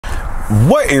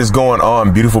What is going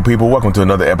on, beautiful people? Welcome to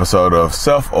another episode of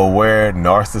Aware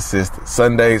Narcissist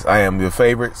Sundays. I am your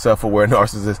favorite self-aware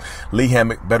narcissist, Lee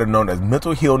Hammock, better known as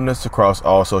Mental Healness across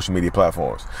all social media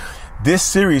platforms. This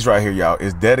series right here, y'all,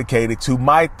 is dedicated to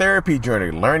my therapy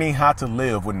journey, learning how to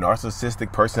live with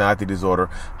narcissistic personality disorder,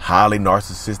 highly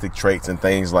narcissistic traits, and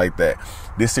things like that.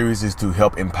 This series is to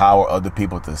help empower other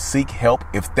people to seek help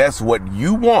if that's what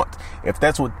you want, if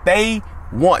that's what they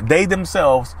want, they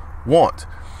themselves want.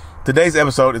 Today's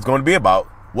episode is going to be about,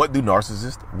 what do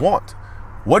narcissists want?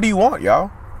 What do you want, y'all?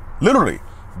 Literally,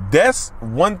 that's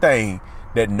one thing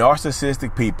that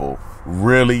narcissistic people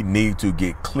really need to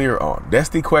get clear on. That's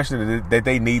the question that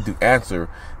they need to answer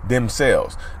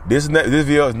themselves. This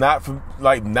video is not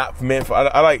meant for.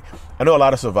 I know a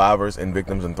lot of survivors and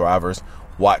victims and thrivers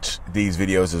watch these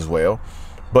videos as well,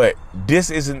 but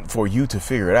this isn't for you to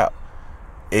figure it out.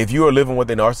 If you are living with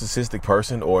a narcissistic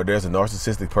person, or there's a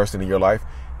narcissistic person in your life,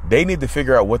 they need to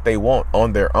figure out what they want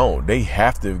on their own. They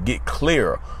have to get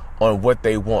clear on what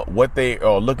they want, what they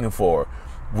are looking for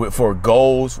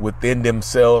goals within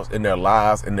themselves, in their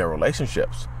lives, in their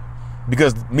relationships.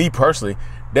 Because me personally,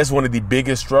 that's one of the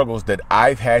biggest struggles that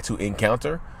I've had to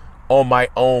encounter on my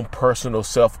own personal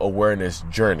self-awareness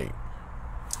journey.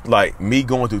 Like me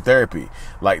going through therapy,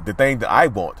 like the thing that I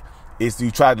want is to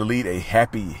try to lead a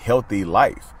happy, healthy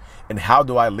life. And how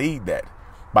do I lead that?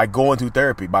 By going through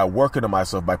therapy, by working on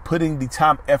myself, by putting the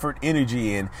time, effort,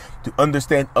 energy in to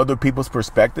understand other people's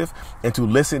perspective and to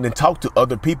listen and talk to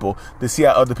other people to see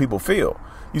how other people feel.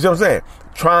 You see what I'm saying?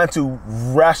 Trying to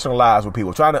rationalize with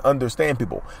people, trying to understand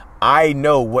people. I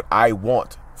know what I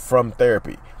want from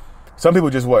therapy. Some people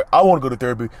just I want to go to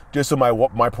therapy just so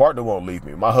my partner won't leave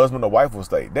me. My husband or wife will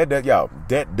stay. That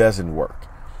doesn't work.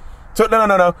 So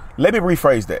no. Let me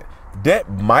rephrase that.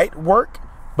 That might work,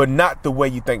 but not the way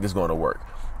you think it's going to work.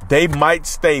 They might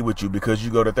stay with you because you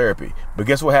go to therapy. But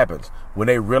guess what happens? When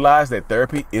they realize that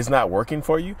therapy is not working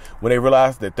for you, when they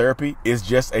realize that therapy is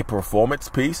just a performance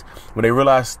piece, when they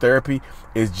realize therapy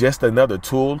is just another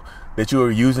tool that you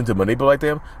are using to manipulate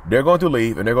them, they're going to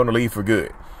leave, and they're going to leave for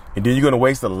good. And then you're going to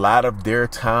waste a lot of their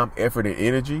time, effort, and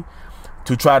energy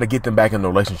to try to get them back in a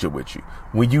relationship with you.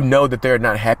 When you know that they're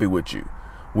not happy with you.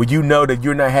 When you know that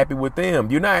you're not happy with them.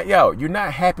 You're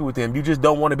not happy with them. You just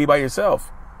don't want to be by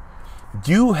yourself.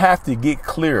 You have to get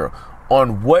clear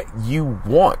on what you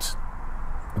want.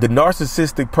 The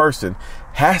narcissistic person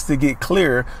has to get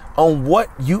clear on what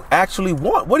you actually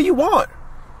want. What do you want?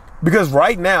 Because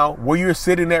right now, where you're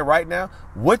sitting at right now,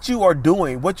 what you are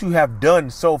doing, what you have done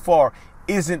so far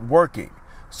isn't working.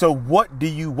 So what do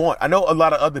you want? I know a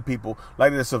lot of other people,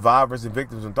 like the survivors and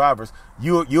victims and thrivers,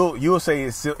 you'll say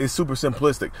it's super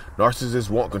simplistic. Narcissists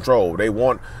want control. They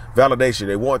want validation.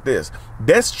 They want this.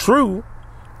 That's true.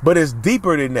 But it's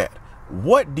deeper than that.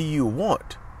 What do you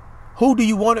want? Who do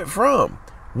you want it from?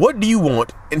 What do you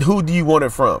want, and who do you want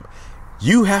it from?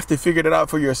 You have to figure that out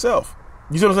for yourself.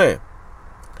 You see what I'm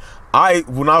saying?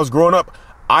 When I was growing up,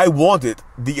 I wanted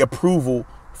the approval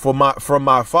from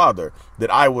my father,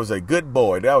 that I was a good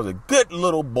boy, that I was a good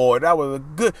little boy,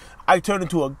 I turned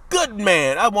into a good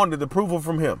man. I wanted approval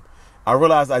from him. I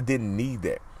realized I didn't need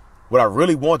that. What I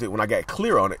really wanted when I got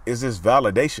clear on it is this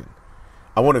validation.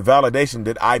 I wanted validation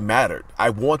that I mattered. I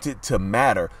wanted to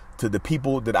matter to the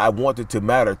people that I wanted to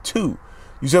matter to.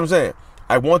 You see what I'm saying?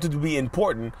 I wanted to be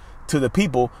important to the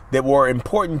people that were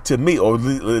important to me, or at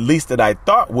least that I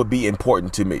thought would be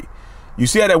important to me. You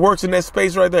see how that works in that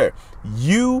space right there?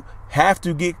 You have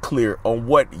to get clear on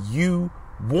what you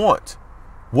want.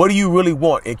 What do you really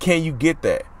want? And can you get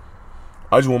that?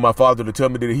 I just want my father to tell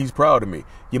me that he's proud of me.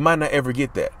 You might not ever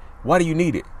get that. Why do you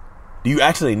need it? Do you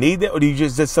actually need that, or do you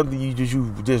just something you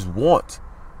just want?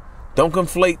 Don't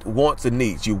conflate wants and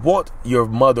needs. You want your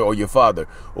mother or your father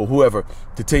or whoever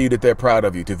to tell you that they're proud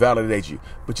of you, to validate you,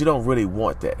 but you don't really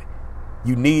want that.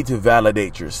 You need to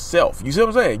validate yourself. You see what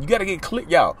I'm saying? You got to get clear,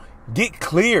 y'all. Get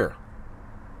clear.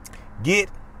 Get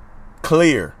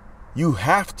clear. You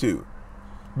have to,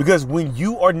 because when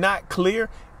you are not clear,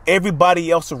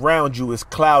 everybody else around you is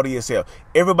cloudy as hell.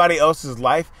 Everybody else's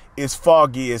life is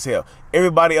foggy as hell.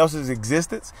 Everybody else's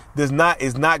existence is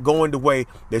not going the way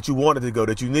that you wanted to go,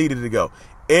 that you needed to go.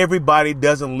 Everybody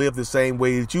doesn't live the same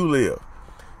way that you live.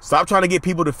 Stop trying to get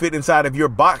people to fit inside of your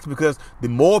box, because the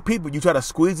more people you try to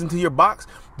squeeze into your box,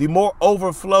 the more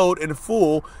overflowed and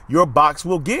full your box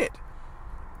will get.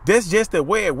 That's just the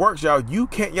way it works, y'all.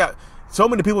 So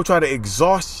many people try to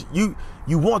exhaust you.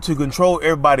 You want to control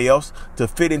everybody else to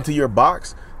fit into your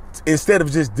box, instead of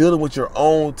just dealing with your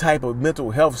own type of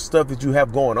mental health stuff that you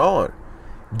have going on.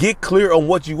 Get clear on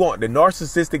what you want. The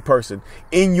narcissistic person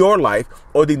in your life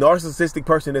or the narcissistic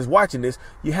person that's watching this,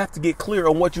 you have to get clear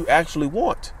on what you actually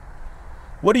want.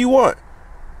 What do you want?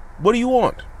 What do you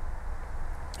want?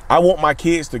 I want my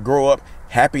kids to grow up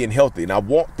happy and healthy, and I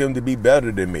want them to be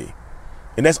better than me.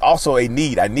 And that's also a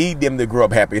need. I need them to grow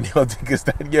up happy and healthy because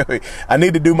I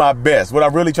need to do my best. What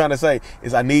I'm really trying to say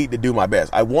is I need to do my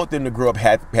best. I want them to grow up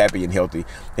happy and healthy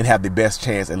and have the best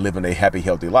chance at living a happy,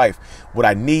 healthy life. What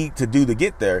I need to do to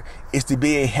get there is to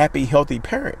be a happy, healthy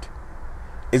parent.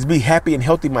 Is be happy and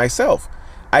healthy myself.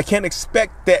 I can't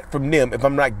expect that from them if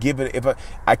I'm not giving.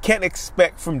 I can't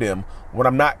expect from them what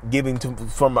I'm not giving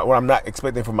what I'm not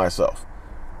expecting from myself.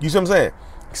 You see what I'm saying?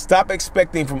 Stop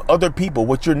expecting from other people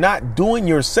what you're not doing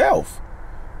yourself.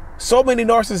 So many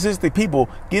narcissistic people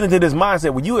get into this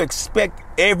mindset where you expect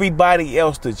everybody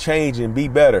else to change and be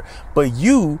better. But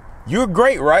you're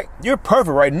great, right? You're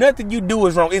perfect, right? Nothing you do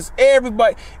is wrong. It's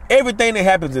everything that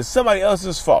happens is somebody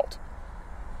else's fault.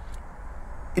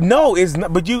 No, it's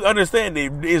not. But you understand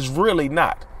it's really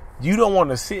not. You don't want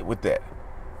to sit with that.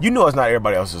 You know it's not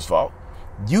everybody else's fault.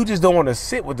 You just don't want to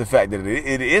sit with the fact that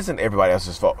it isn't everybody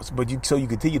else's fault. But so you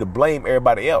continue to blame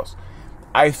everybody else.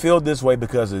 I feel this way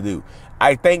because of you.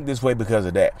 I think this way because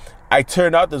of that. I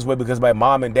turned out this way because my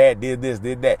mom and dad did this,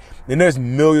 did that. And there's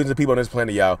millions of people on this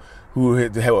planet, y'all, who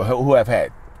have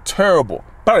had terrible,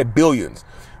 probably billions,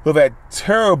 who have had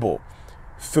terrible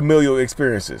familial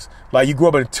experiences. Like you grew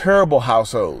up in terrible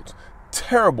households,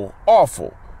 terrible,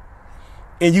 awful,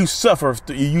 and you suffer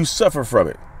from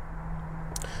it.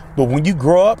 But when you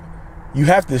grow up, you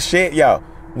have to shed,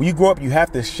 when you grow up, you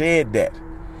have to shed that.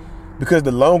 Because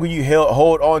the longer you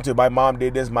hold on to, my mom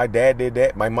did this, my dad did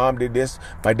that, my mom did this,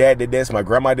 my dad did this, my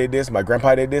grandma did this, my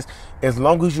grandpa did this. As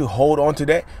long as you hold on to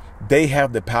that, they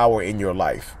have the power in your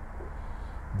life.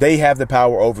 They have the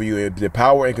power over you, the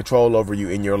power and control over you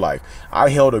in your life. I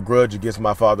held a grudge against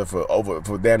my father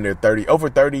for damn near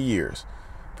 30 years.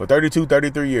 For 32,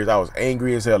 33 years, I was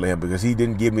angry as hell at him because he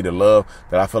didn't give me the love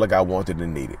that I felt like I wanted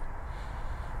and needed.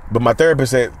 But my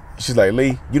therapist said, she's like,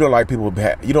 Lee, you don't like people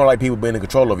being in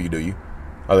control over you, do you?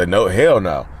 I was like, no, hell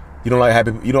no. You don't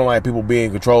like people being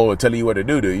in control and telling you what to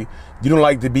do you? You don't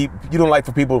like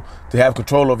for people to have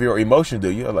control over your emotions,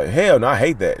 do you? I was like, hell no, I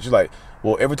hate that. She's like,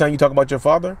 well, every time you talk about your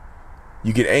father,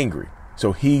 you get angry.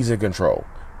 So he's in control.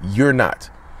 You're not.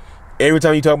 Every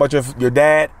time you talk about your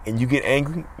dad and you get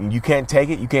angry and you can't take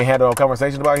it, you can't handle a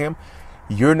conversation about him,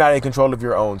 you're not in control of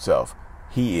your own self.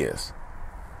 He is.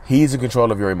 He's in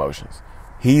control of your emotions.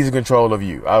 He's in control of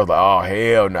you. I was like, oh,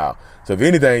 hell no. So if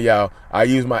anything, y'all, I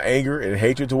use my anger and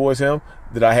hatred towards him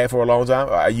that I had for a long time.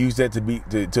 I use that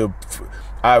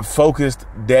I focused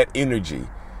that energy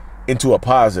into a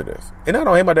positive. And I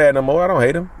don't hate my dad no more. I don't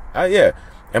hate him.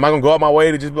 Am I going to go out my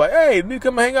way to just be like, hey, dude,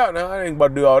 come hang out? No, I ain't about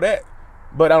to do all that.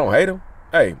 But I don't hate him.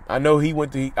 Hey, I know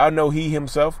he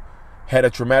himself had a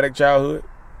traumatic childhood.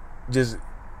 Just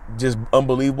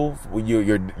unbelievable. When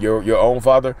your own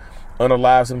father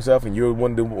unalives himself and you're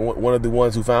one of the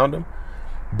ones who found him.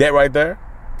 That right there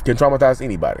can traumatize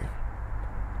anybody.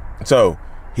 So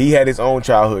he had his own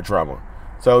childhood trauma.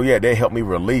 So yeah, they helped me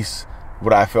release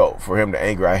what I felt for him, the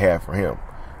anger I had for him.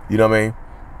 You know what I mean?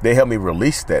 They helped me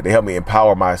release that. They helped me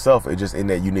empower myself just in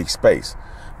that unique space.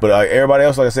 But everybody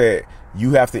else, like I said,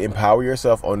 you have to empower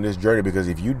yourself on this journey, because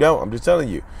if you don't, I'm just telling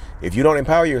you, if you don't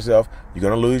empower yourself, you're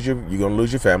gonna lose your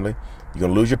family, you're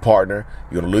gonna lose your partner,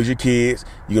 you're gonna lose your kids,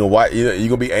 you're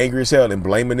gonna be angry as hell and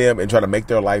blaming them and trying to make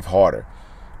their life harder.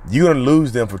 You're gonna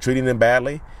lose them for treating them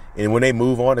badly, and when they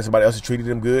move on and somebody else is treating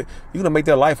them good, you're gonna make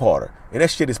their life harder. And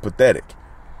that shit is pathetic.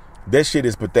 That shit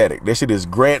is pathetic. That shit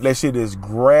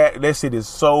is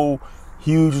so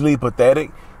hugely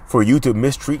pathetic. For you to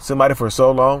mistreat somebody for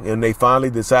so long and they finally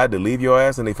decide to leave your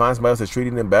ass and they find somebody else that's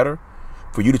treating them better,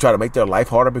 for you to try to make their life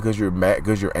harder because you're mad,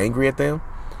 because you're angry at them.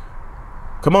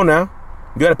 Come on now.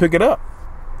 You got to pick it up.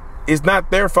 It's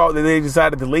not their fault that they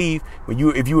decided to leave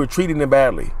if you were treating them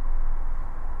badly.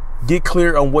 Get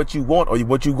clear on what you want, or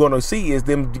what you're going to see is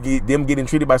them getting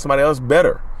treated by somebody else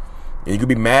better. And you could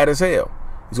be mad as hell.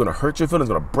 It's going to hurt your feelings.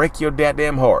 It's going to break your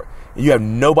goddamn heart. And you have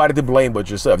nobody to blame but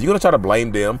yourself. You're going to try to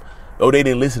blame them. Oh, they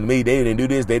didn't listen to me. They didn't do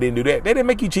this. They didn't do that. They didn't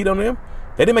make you cheat on them.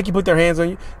 They didn't make you put their hands on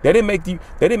you. They didn't make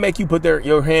you put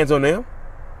your hands on them.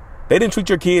 They didn't treat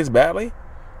your kids badly.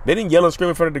 They didn't yell and scream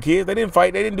in front of the kids. They didn't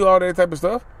fight. They didn't do all that type of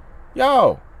stuff.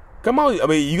 Y'all, come on. I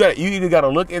mean, you either got to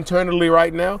look internally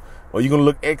right now, or you're going to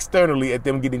look externally at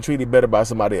them getting treated better by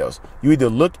somebody else. You either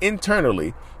look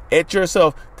internally at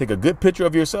yourself, take a good picture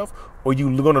of yourself, or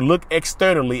you're going to look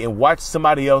externally and watch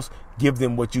somebody else give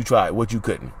them what you tried, what you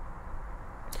couldn't.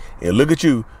 And look at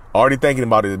you Already thinking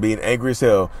about it, being angry as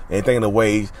hell, and thinking of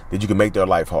ways that you can make their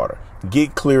life harder.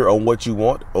 Get clear on what you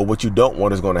want or what you don't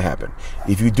want is going to happen.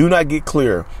 If you do not get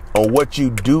clear on what you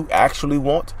do actually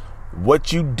want,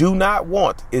 what you do not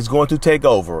want is going to take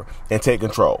over and take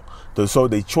control. So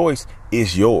the choice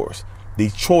is yours. The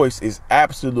choice is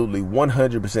absolutely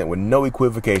 100% with no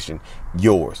equivocation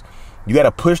yours. You got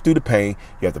to push through the pain.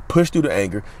 You have to push through the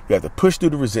anger. You have to push through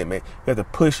the resentment. You have to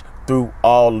push through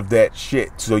all of that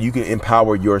shit so you can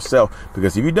empower yourself.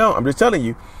 Because if you don't, I'm just telling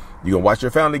you, you're going to watch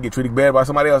your family get treated bad by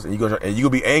somebody else, and you're going to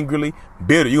be angrily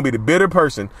bitter. You're going to be the bitter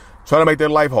person trying to make their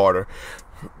life harder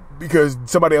because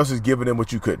somebody else is giving them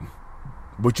what you couldn't,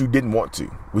 what you didn't want to,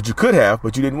 what you could have,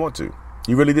 but you didn't want to.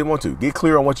 You really didn't want to. Get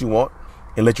clear on what you want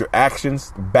and let your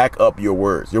actions back up your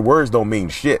words. Your words don't mean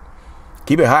shit.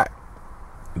 Keep it hot.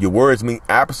 Your words mean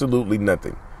absolutely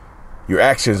nothing. Your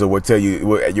actions are what tell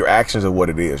you. Your actions are what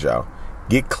it is, y'all.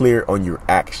 Get clear on your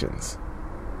actions.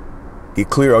 Get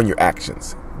clear on your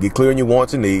actions. Get clear on your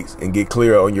wants and needs, and get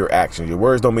clear on your actions. Your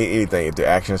words don't mean anything if the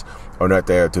actions are not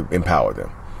there to empower them.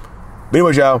 But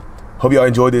anyways, y'all, hope y'all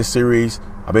enjoyed this series.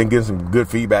 I've been getting some good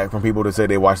feedback from people that say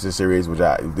they watched this series,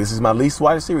 this is my least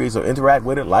watched series, so interact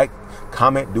with it, like,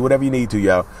 comment, do whatever you need to,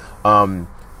 y'all. Of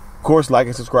course, like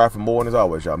and subscribe for more, and as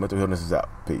always, y'all, Mental Healness is out.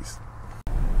 Peace.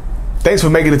 Thanks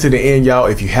for making it to the end, y'all.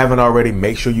 If you haven't already,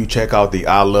 make sure you check out the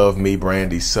I Love Me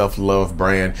brand, the self-love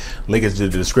brand. Link is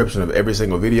in the description of every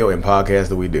single video and podcast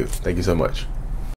that we do. Thank you so much.